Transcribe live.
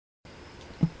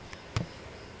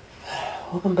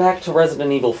Welcome back to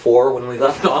Resident Evil 4. When we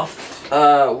left off,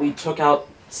 we took out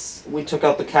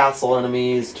the castle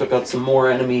enemies, took out some more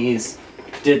enemies,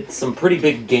 did some pretty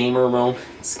big gamer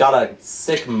moments, got a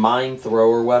sick mine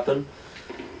thrower weapon,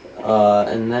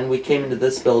 and then we came into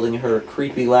this building and heard a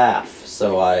creepy laugh,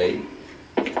 so I...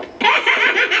 Oh my god.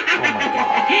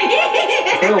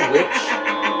 Is there a witch?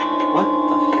 What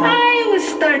the hell? I was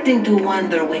starting to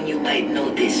wonder when you might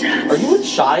notice us. Are you a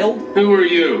child? Who are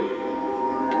you?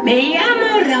 Me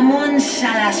llamo Ramon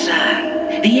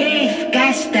Salazar, the 8th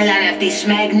Castellan of this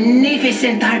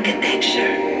magnificent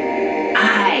architecture.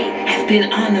 I have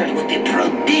been honored with the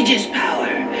prodigious power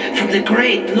from the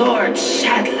great Lord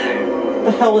Sadler. What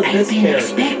the hell is this I've been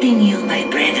character? expecting you, my Is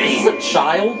brethren. this a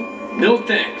child? No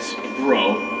thanks,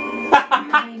 bro.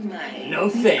 My. No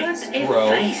thanks, But a bro.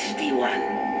 feisty one.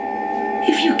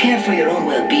 If you care for your own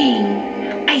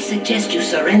well-being, I suggest you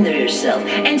surrender yourself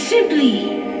and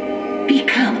simply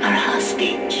become our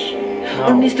hostage. No.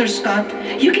 Or Mr. Scott,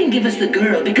 you can give us the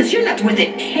girl because you're not worth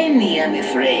a penny, I'm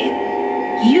afraid.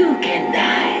 You can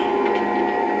die.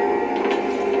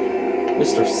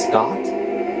 Mr. Scott?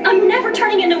 I'm never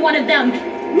turning into one of them.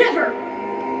 Never.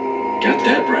 Got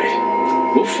that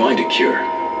right. We'll find a cure.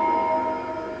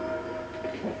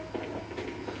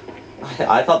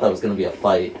 I thought that was going to be a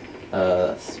fight.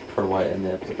 That's part of why I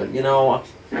ended up, but you know,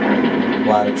 I'm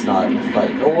glad it's not a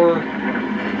fight. Or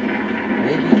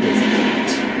maybe it is a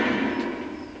fight.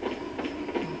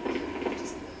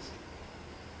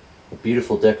 A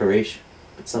beautiful decoration,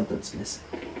 but something's missing.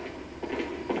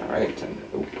 Alright, time to...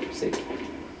 Oh, save.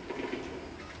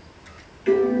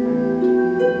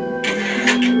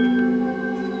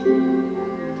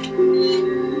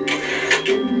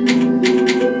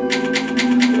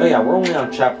 Oh yeah, we're only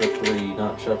on chapter 3,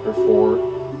 not chapter 4.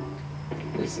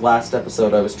 This last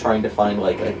episode I was trying to find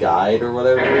like a guide or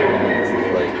whatever, and this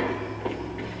is like...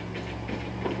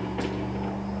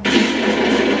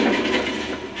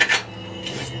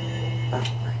 Oh, I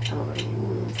don't have any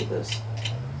room for this.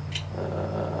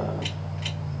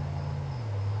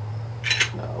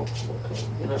 No, okay,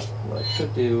 you know, what I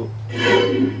could do...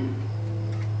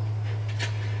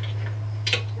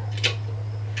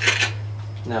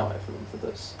 Now I have room for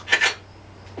this.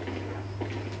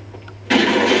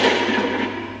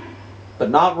 But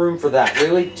not room for that.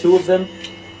 Really? 2 of them?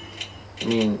 I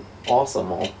mean,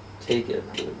 awesome. I'll take it.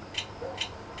 But...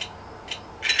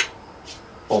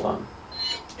 Hold on.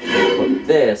 Put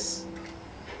this.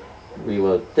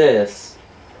 Reload this.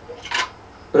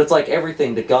 But it's like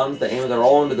everything. The guns, the ammo, they're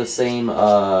all under the same, they're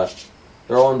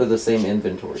all under the same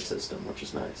inventory system, which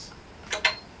is nice.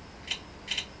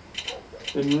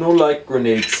 And no light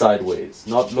grenade sideways.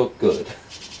 Not look good.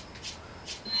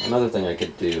 Another thing I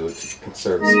could do to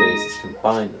conserve space is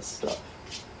combine this stuff.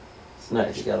 It's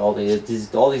nice. You got all these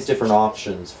different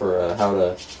options for how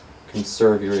to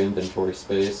conserve your inventory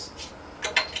space.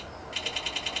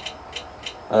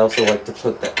 I also like to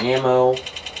put the ammo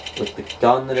with the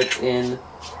gun that it's in.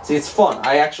 See, it's fun.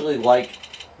 I actually like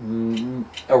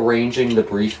arranging the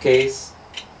briefcase,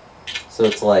 so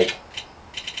it's like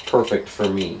perfect for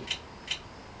me.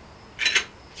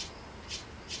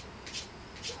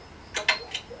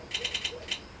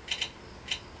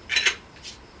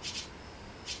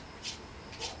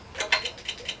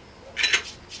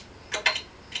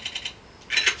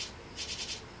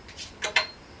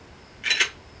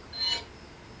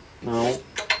 No.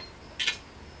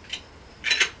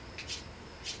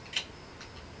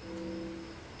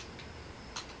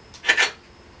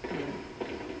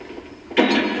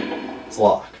 It's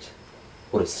locked.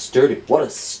 What a sturdy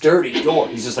door.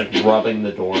 He's just like rubbing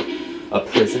the door. A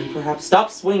prison, perhaps? Stop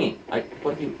swinging.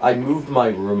 I moved my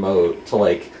remote to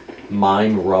like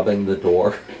mime rubbing the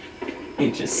door. He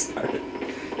just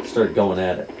started going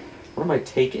at it. What am I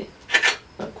taking?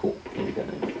 Oh, cool. What we got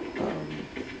in here?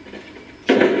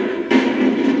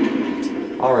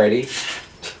 Alrighty.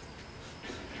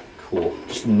 Cool.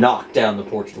 Just knock down the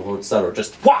portrait of Lord Sutter.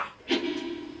 Just wah!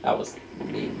 That was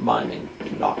me miming,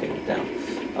 knocking it down.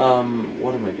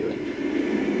 What am I doing?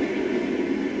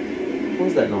 What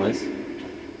was that noise?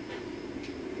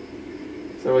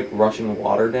 Is there like rushing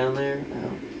water down there?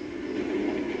 No.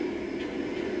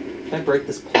 Can I break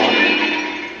this pot?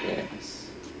 Yes.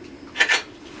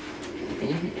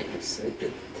 Yes, I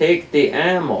did. Take the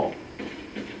ammo.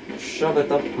 Shove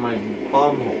it up my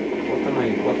bumhole.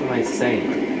 What am I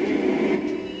saying?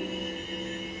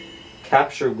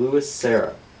 Capture Louis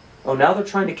Serra. Oh, now they're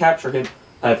trying to capture him.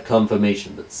 I have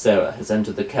confirmation that Serra has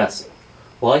entered the castle.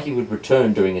 Why he would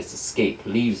return during his escape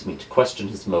leaves me to question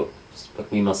his motives,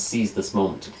 but we must seize this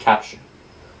moment and capture him.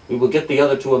 We will get the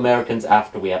other 2 Americans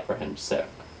after we apprehend Serra.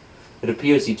 It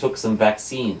appears he took some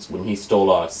vaccines when he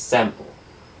stole our sample.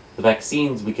 The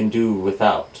vaccines we can do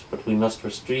without, but we must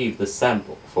retrieve the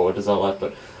sample, for it is our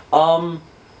lifeblood.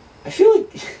 I feel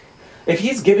like if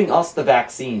he's giving us the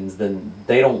vaccines, then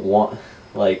they don't want,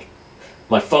 like,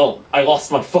 my phone. I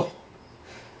lost my phone.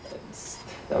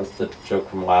 That was the joke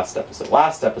from last episode.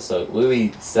 Last episode,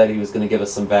 Louis said he was going to give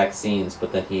us some vaccines,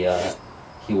 but then he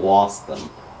lost them.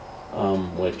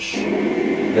 Which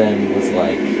then was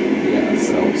like, yeah,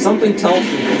 so something tells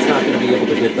me he's not going to be able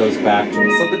to get those back to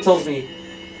us. Something tells me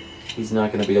he's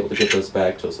not going to be able to get those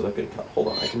back to us, so that could, hold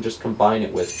on, I can just combine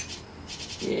it with,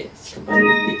 yes, combine it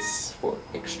with this for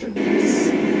extra nice.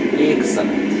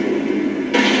 Excellent.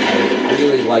 I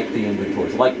really like the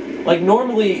inventories. Like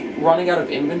normally, running out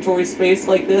of inventory space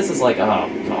like this is like, oh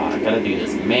god, I gotta do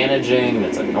this managing, and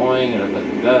it's annoying, and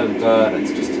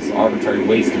it's just this arbitrary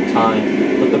waste of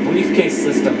time. But the briefcase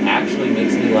system actually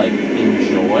makes me, like,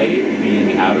 enjoy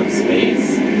being out of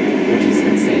space, which is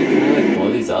insane. Can I, like, blow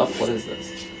these up? What is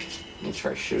this? Let me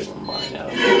try shooting mine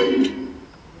out.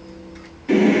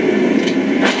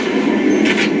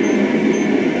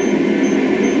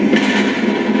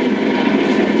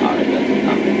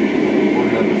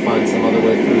 Find some other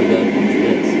way through then. What's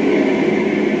this?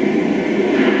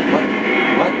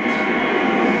 What?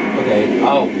 Okay.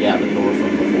 Oh, yeah, the door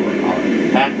from before.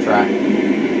 Alright. Backtrack.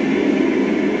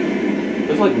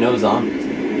 There's like no zombies.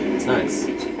 It's nice.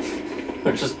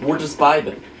 We're just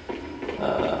vibing.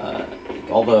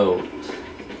 Although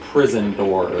prison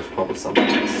door, there's probably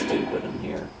something stupid in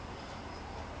here.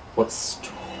 What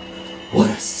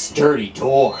a sturdy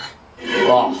door.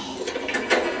 Oh,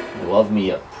 I love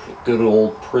me a good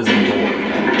old prison door.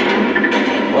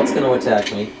 What's gonna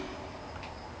attack me?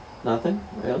 Nothing?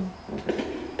 Really? Okay.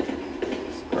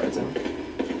 Surprising.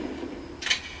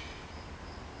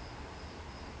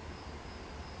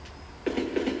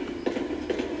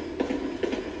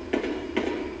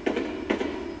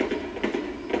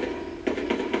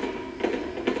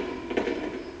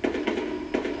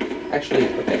 Actually,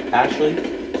 okay, Ashley,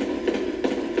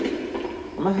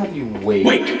 I'm gonna have you wait.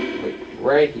 Wait,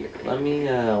 right here. Let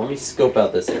me scope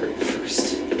out this area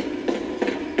first.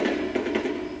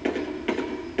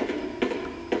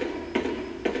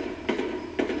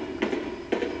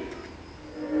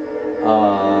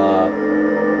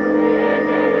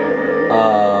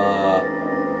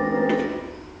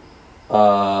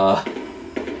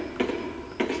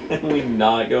 Can we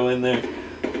not go in there?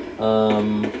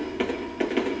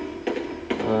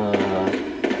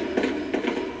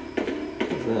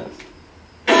 What's this?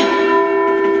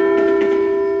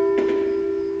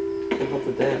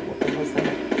 What the hell is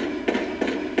that?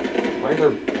 Why are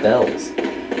there bells?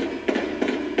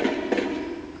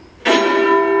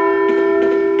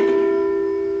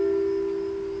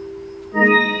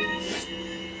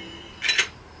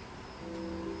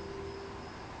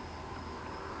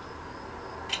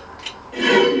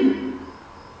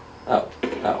 Oh.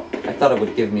 I thought it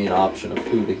would give me an option of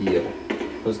who to heal.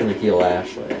 I was gonna heal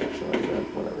Ashley, actually, but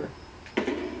whatever.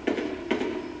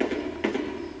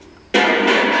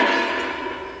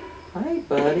 Hi,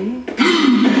 buddy.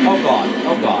 Oh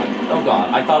god.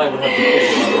 I thought I would have to pull the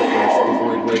lever first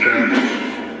before he'd wake up.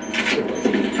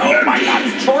 Oh my god,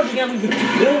 he's charging at me with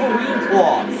Wolverine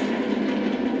claws!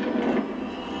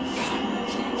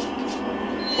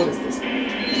 What is this?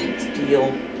 Steel.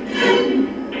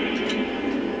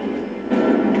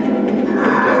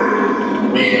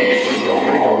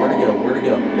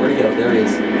 Where'd he go? There he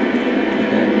is.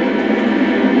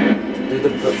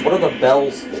 Okay. What are the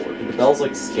bells for? Do the bells,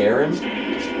 like, scare him? I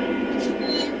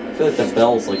feel like the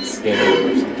bells, like, scare him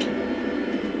or something.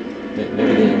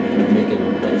 Maybe they make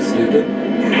him, like, stupid?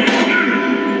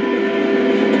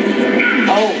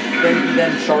 Oh! Then he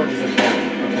then charges again.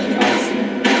 Okay, I see.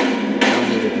 Now I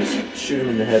need to just shoot him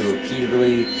in the head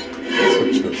repeatedly,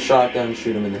 switch to the shotgun,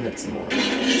 shoot him in the head some more.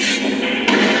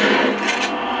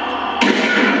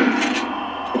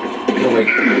 No, wait.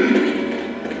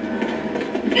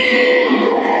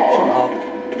 Shut up.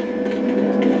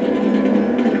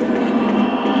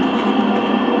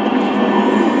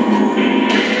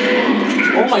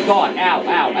 Oh my god, ow.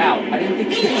 I didn't think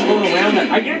you could turn around that.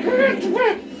 I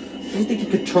didn't think you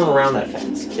could turn around that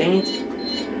fast. Dang it.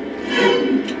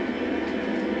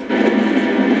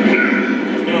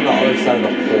 Get on the other side of the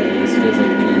pole. This feels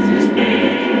like the easiest way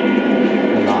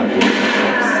to not get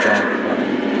myself stuck.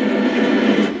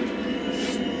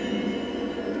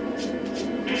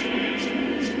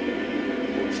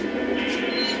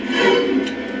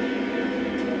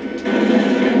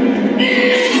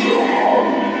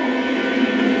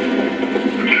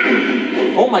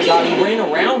 Oh my god, he ran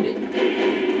around it. Shoot,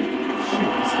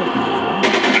 this guy can go around.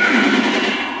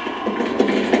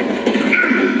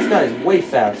 guy's way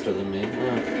faster than me.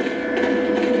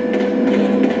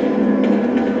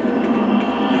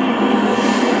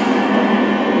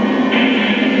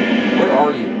 Where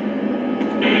are you?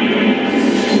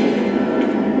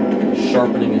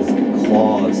 Sharpening his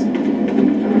claws.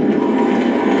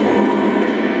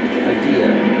 Idea.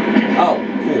 Oh,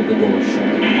 cool, the door's shut.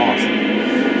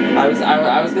 Awesome. I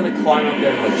was gonna climb up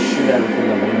there and like shoot at him from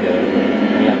the window. But,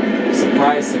 yeah.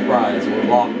 Surprise, surprise, we're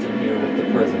locked in here with the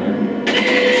prisoner.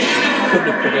 Couldn't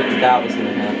have predicted that was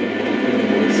gonna happen when he came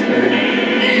into this area.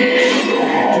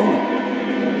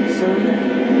 Sir?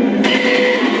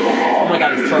 Oh my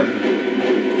god, he's charging me.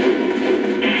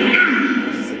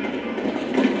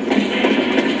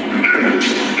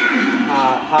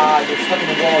 You're stuck in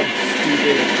the wall, you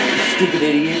stupid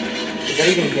idiot. Is that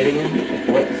even hitting him? Like,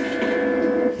 what?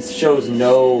 He shows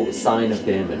no sign of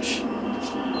damage.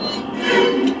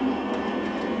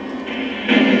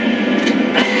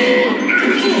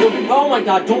 Oh my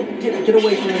god, don't get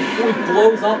away from him before he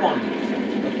blows up on you.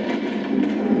 Okay.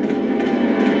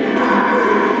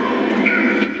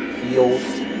 Heal.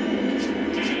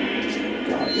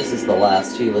 God, this is the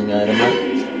last healing item.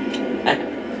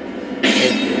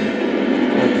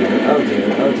 Oh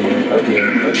dear, oh dear, oh dear,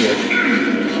 oh dear.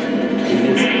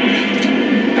 Please.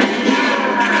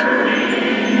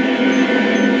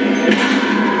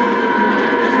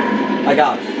 I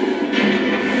got it.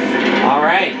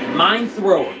 Alright, Mind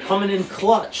Thrower coming in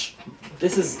clutch.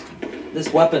 This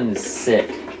weapon is sick.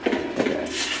 Okay.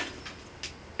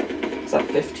 Is that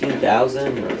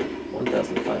 15,000 or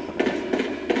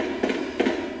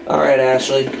 1,500? Alright,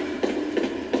 Ashley.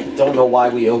 Don't know why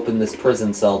we opened this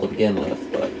prison cell to begin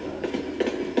with, but I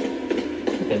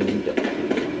think I need to or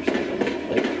something.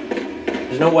 Like,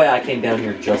 there's no way I came down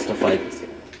here just to fight this guy.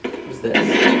 What's this?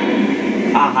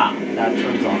 Aha! That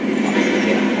turns off the fire.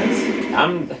 Yeah,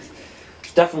 there's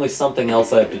definitely something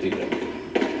else I have to do there.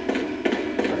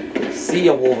 Alright, cool. See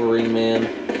ya, Wolverine man.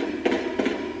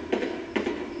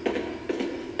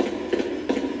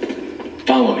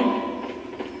 Follow me.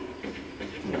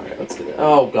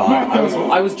 Oh god,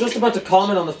 I was just about to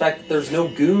comment on the fact that there's no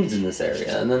goons in this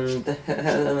area, and then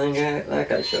that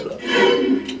guy showed up.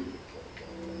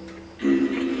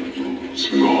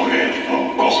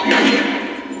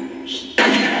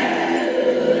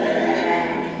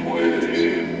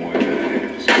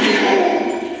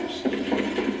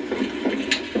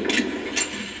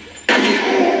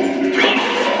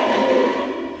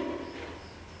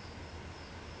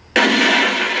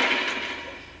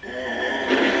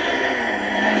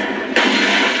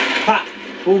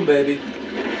 Boom, baby.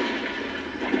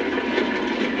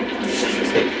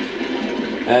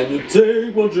 And you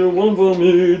take what you want from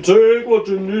me, take what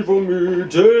you need from me,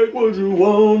 take what you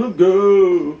want to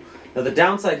go. Now the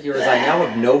downside here is I now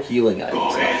have no healing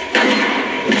items left.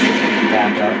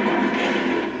 Back up.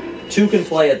 2 can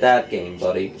play at that game,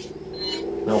 buddy.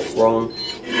 No, wrong.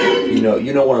 You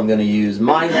know what I'm gonna use.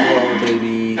 Mind Thrower,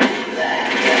 baby.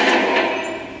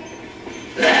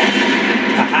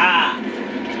 Haha!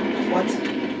 What?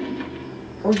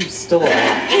 How are you still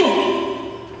alive?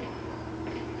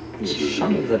 You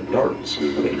shot me with a dart. Okay,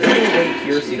 you're gonna wait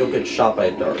here so you don't get shot by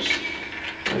a dart.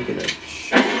 I'm gonna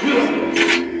shoot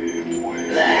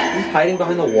this guy. He's hiding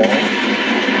behind the wall.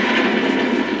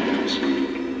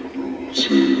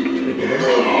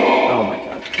 Oh my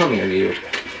god, come here, you.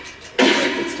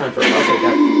 It's time for. Okay,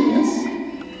 that. Yes.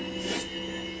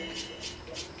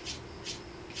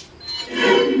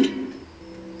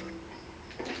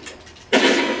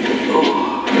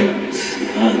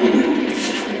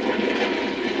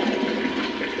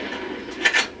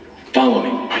 Follow me.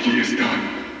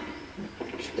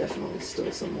 There's definitely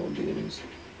still some more goons.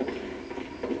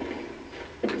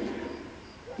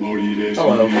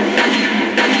 Hello.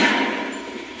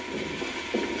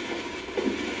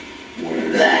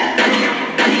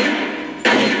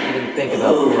 Don't even think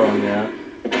about throwing that.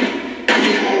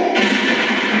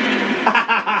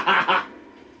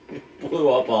 He blew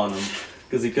up on him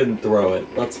because he couldn't throw it.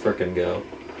 Let's frickin' go.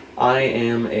 I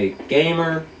am a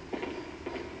gamer.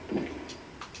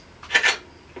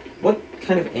 What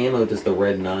kind of ammo does the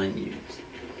Red 9 use?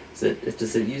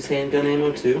 Does it use handgun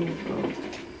ammo too? Oh.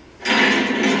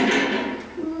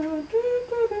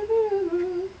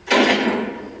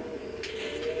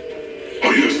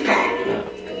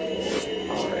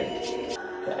 Alright.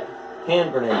 Okay.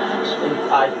 Hand grenade.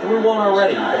 I threw one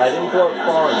already, but I didn't throw it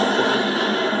far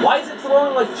enough. Why is it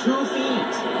throwing like 2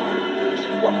 feet?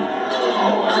 What?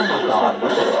 Oh my god.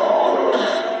 Okay.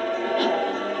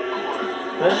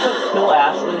 Can I just kill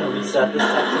Ashley and reset this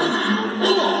section?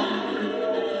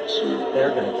 They're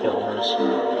gonna kill her.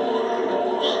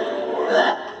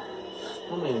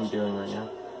 What am I even doing right now?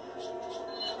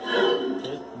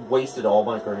 wasted all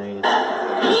my grenades.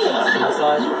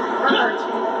 Suicide?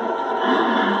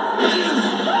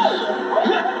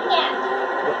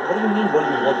 What do you mean, what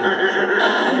are you looking at? I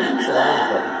have surrounded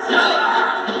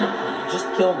buttons. Just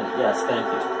kill me. Yes, thank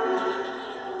you.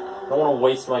 I don't want to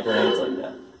waste my grenades like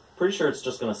that. Pretty sure it's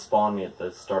just going to spawn me at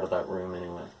the start of that room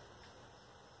anyway.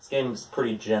 This game's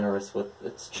pretty generous with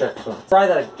its checkpoints. Try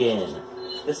that again.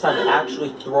 This time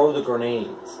actually throw the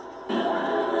grenades.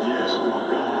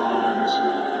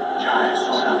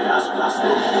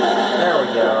 There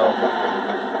we go.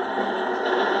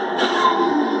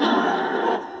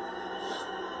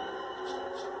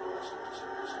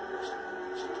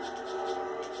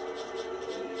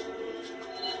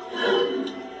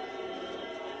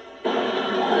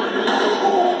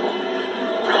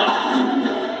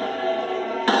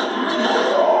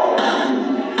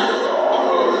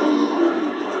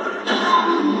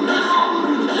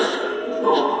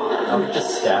 I'm just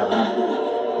stabbing.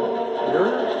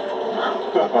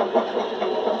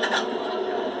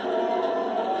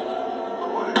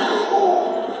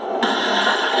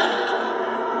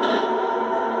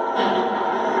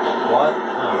 What?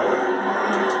 Oh.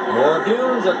 More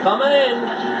goons are coming in!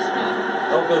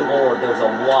 Oh good lord, there's a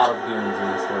lot of goons in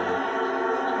this room.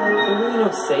 Is there really no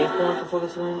save point before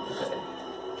this room? Okay.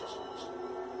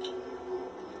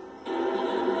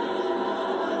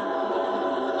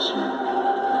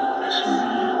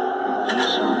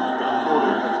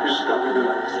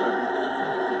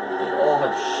 They all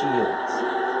have shields.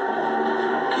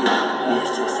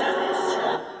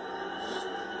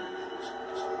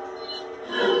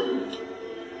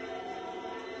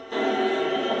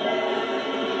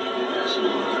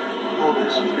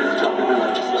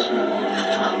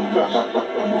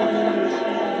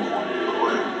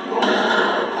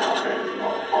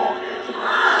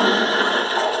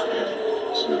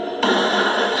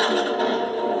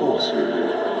 Cool.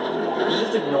 You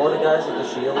just ignore the guys with the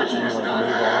shields and like move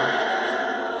on.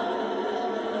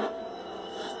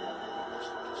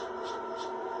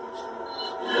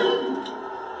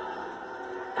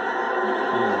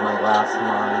 Use my last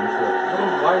mine to...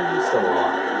 Why are you still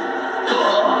alive?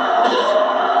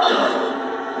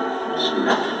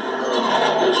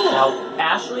 Now,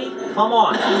 Ashley, come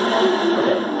on! Okay,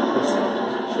 listen.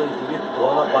 Actually, if you get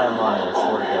blown up by a mine, I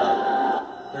swear to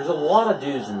God. There's a lot of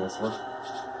dudes in this one.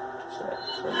 Okay,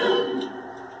 right there.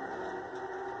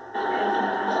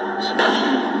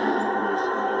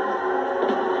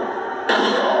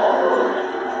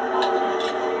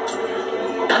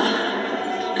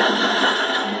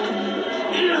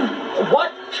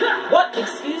 What? What?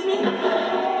 Excuse me?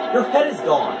 Your head is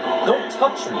gone. Don't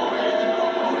touch me.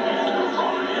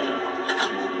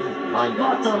 Mind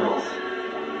box. Nice.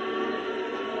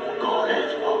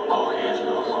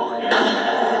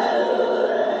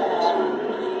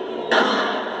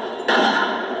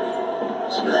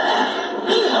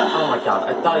 Oh my god,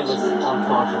 I thought he was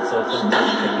unconscious, so it's gonna take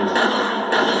kicking him.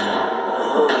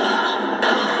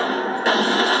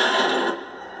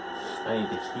 I need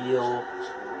to heal.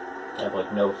 I have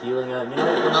like no healing. You know what?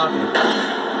 We're not gonna.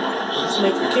 We'll just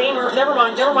make the gamer. Never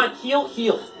mind.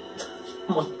 Heal.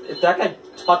 If that guy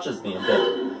touches me a bit.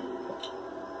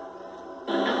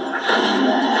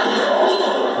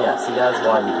 Yeah, see, that's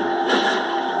why we do.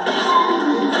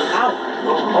 Ow!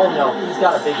 Oh no, he's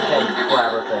got a big head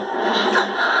grabber thing.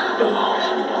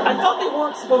 I thought they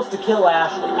weren't supposed to kill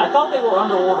Ashley. I thought they were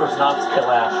under orders not to kill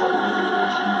Ashley.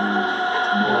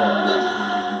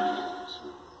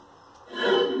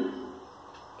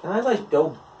 Can I, like,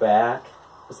 go back?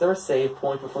 Is there a save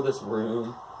point before this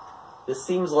room? This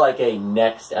seems like a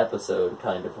next episode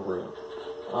kind of room.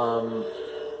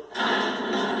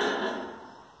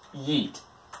 Yeet.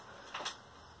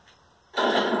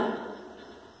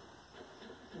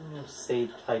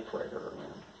 Save typewriter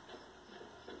again.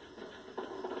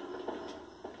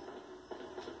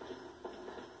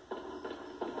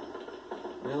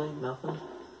 Really? Nothing?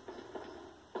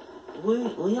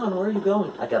 Leon, where are you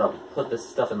going? I gotta put this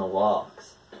stuff in the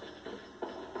logs.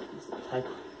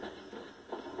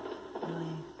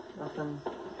 Really? Nothing?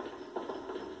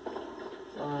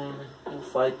 Fine. We'll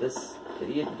fight this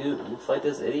idiot goon. We'll fight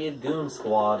this idiot goon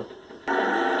squad.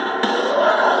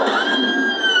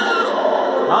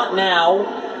 Not now!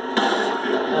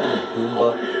 Not a Goomba.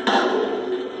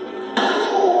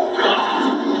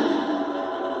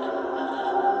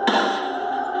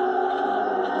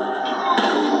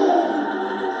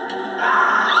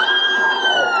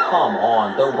 Come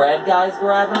on, the red guy's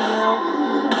grabbing me now?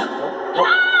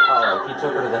 Oh, he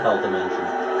took her to the hell dimension.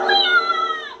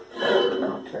 Whatever, I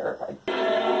don't care.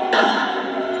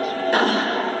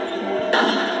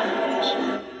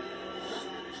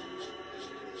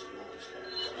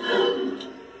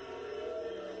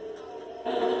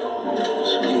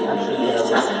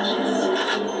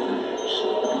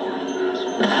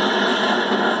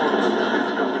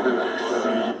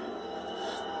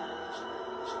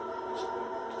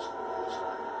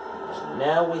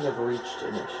 now we have reached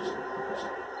an issue. Okay.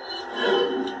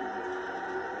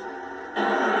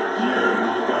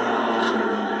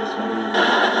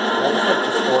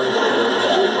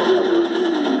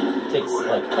 Takes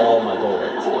like all my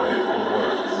bullets. It works.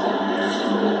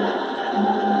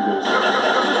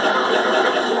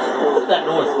 Look at that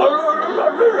noise.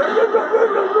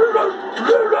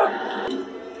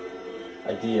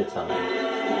 Idea time.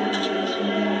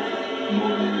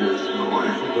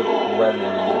 Shoot the red one in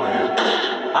there.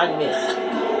 I missed.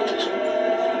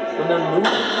 When they're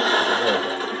moving.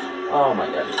 Oh my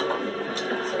god.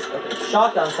 Okay.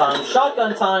 Shotgun time.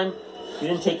 Shotgun time. You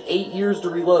didn't take 8 years to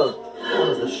reload. What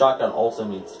does the shotgun also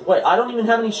mean? Wait, I don't even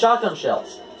have any shotgun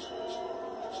shells.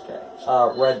 Okay,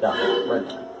 red dime, red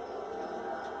dime.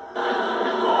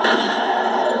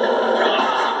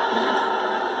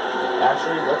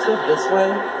 Actually, let's go this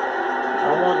way. I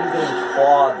don't want you getting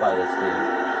clawed by this dude.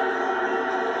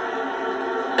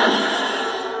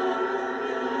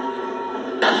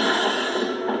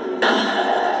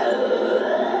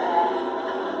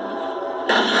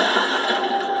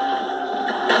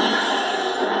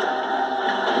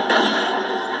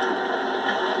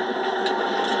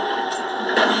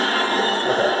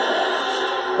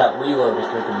 That reload was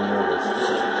making me nervous.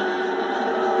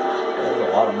 There's a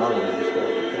lot of money that just goes.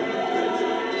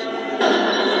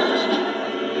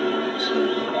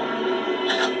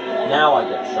 Now I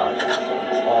get shot at.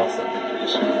 It's awesome.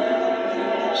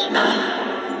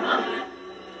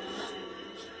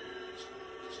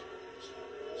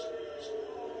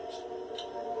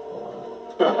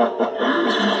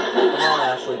 Come on,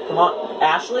 Ashley. Come on.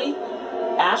 Ashley?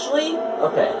 Ashley?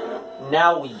 Okay.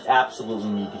 Now we absolutely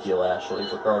need to heal Ashley,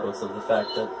 regardless of the fact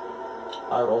that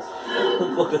I would also...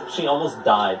 Look, she almost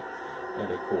died.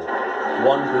 Okay, cool.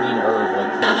 One green herb,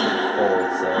 like, full,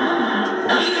 so...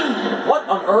 What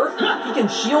on earth? He can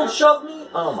shield shove me?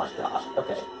 Oh my god.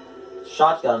 Okay.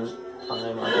 Shotgun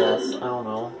time, I guess. I don't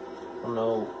know. I don't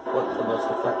know what the most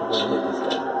effective way to hit this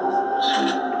guy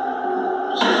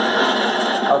is.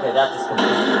 Okay, that just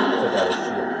completely took out his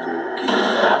shield.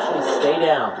 Ashley, stay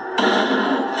down.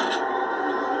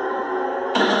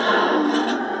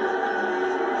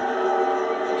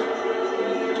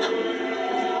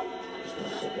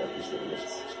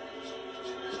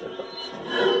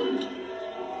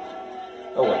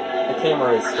 Oh wait, the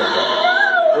camera is still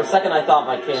going. For a second I thought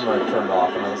my camera had turned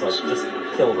off and I was like, just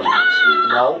kill them.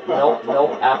 No, nope,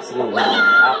 nope, absolutely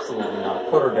not. Absolutely not.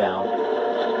 Put her down.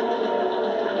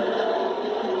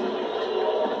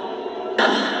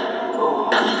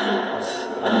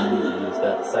 I didn't need to use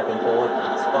that second bullet.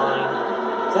 It's fine.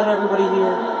 Is that everybody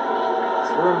here?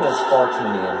 This room has far too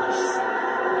many enemies.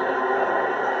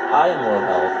 I am low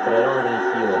health, but I don't have any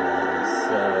healing items,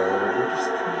 so we're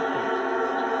just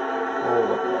oh,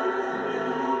 look at that.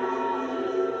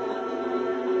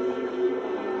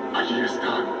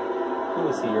 Who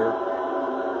is here? Is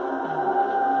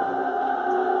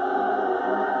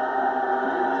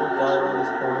there a guy around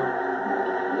this corner?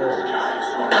 There it is. I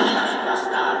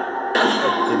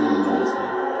didn't even notice me.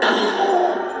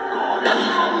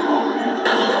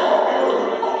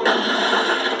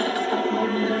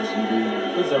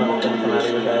 Please don't have a thing come out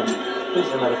of your head. Please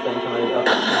don't have a thing come out of your head.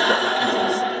 Okay,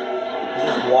 he's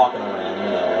just walking around, you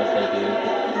know, as they do.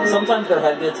 Sometimes their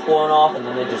head gets blown off and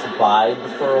then they just vibe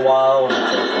for a while, and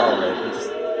it's like,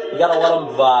 alright, we gotta let them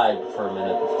vibe for a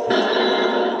minute.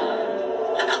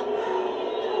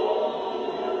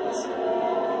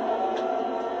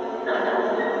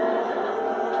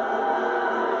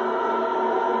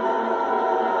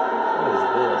 What is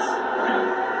this?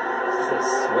 Is this a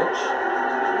switch?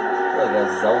 Like a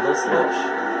Zelda switch?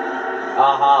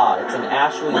 Aha, it's an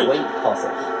Ashley weight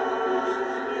puzzle.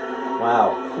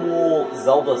 Wow, cool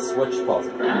Zelda Switch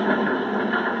puzzle.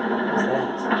 What's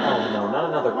that? Oh no, not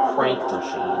another crank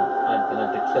machine. I'm gonna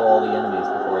have to kill all the enemies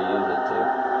before I use it too.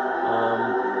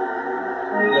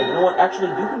 Yeah, you know what? Actually,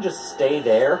 you can just stay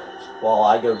there while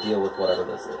I go deal with whatever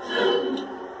this is.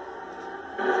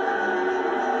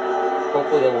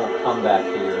 Hopefully they won't come back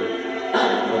here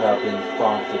without being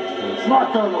prompted to.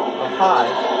 Oh, hi.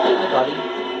 Hi, buddy.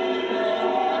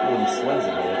 When he swings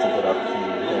at me, that's a good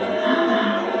opportunity to hit him.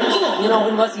 You know,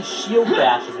 unless he shield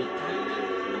bashes me.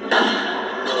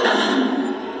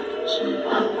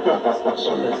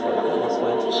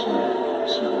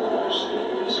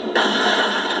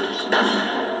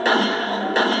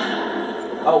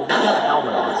 Oh, he's got a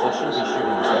helmet on, so I shouldn't be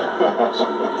shooting his head.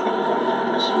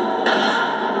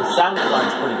 The sound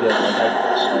design's pretty good.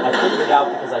 Like, I figured it out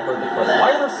because I heard the clip.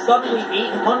 Why are there suddenly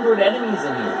 800 enemies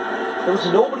in here? There was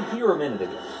nobody here a minute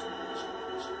ago.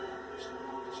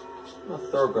 I'm gonna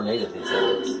throw a grenade at these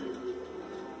idiots.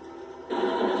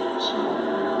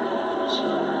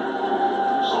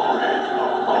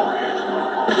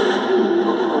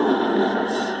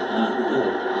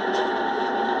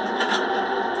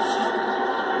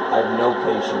 I have no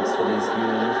patience for these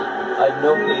goons. I have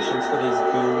no patience for these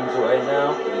goons right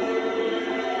now.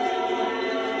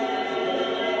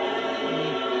 Let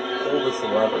me pull this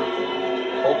lever.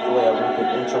 Hopefully I won't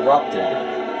get interrupted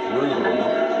rudely.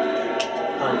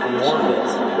 Time for more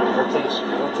bits. Rotate,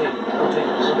 rotate,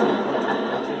 rotate, rotate, rotate, rotate.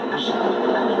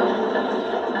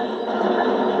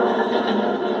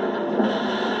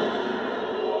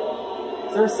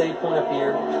 Is there a save point up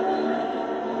here?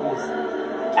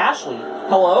 Ashley,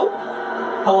 hello?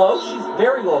 Hello? She's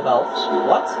very low health.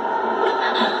 What?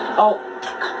 Oh.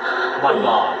 My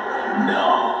god. No.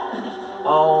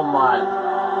 Oh my.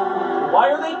 Why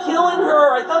are they killing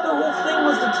her? I thought their whole thing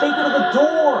was to take her to the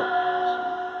door.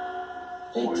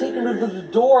 If they'd taken her to the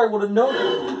door, I would have known.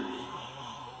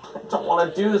 I don't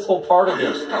want to do this whole part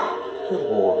again. Good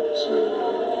lord.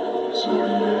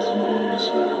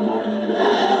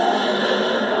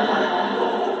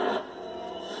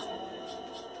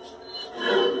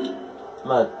 I'm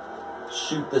gonna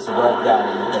shoot this red guy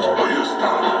in the head.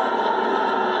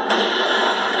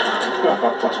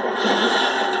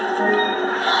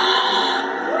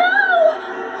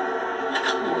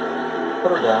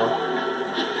 Put her down.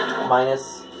 Minus.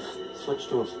 Switch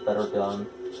to a better gun.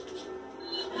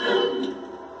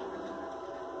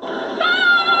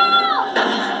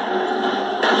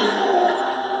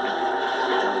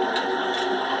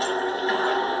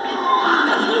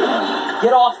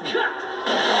 Get off me!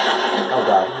 Oh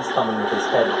god, he's coming with his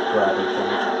head grabby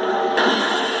thing.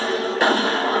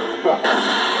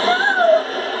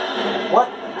 What?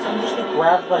 Did you just get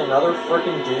grabbed by another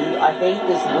freaking dude? I hate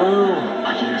this room!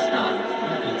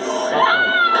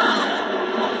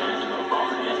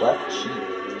 Left cheek.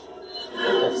 I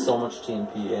have so much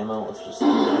TNP ammo, let's just... You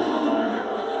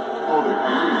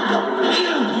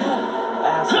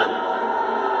asshole.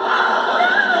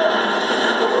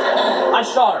 I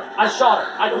shot her! I shot her!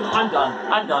 I'm done.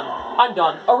 I'm done. I'm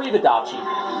done. Arrivederci.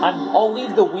 I'll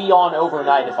leave the Wii on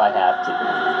overnight if I have to.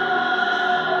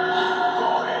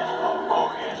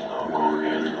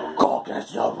 Go get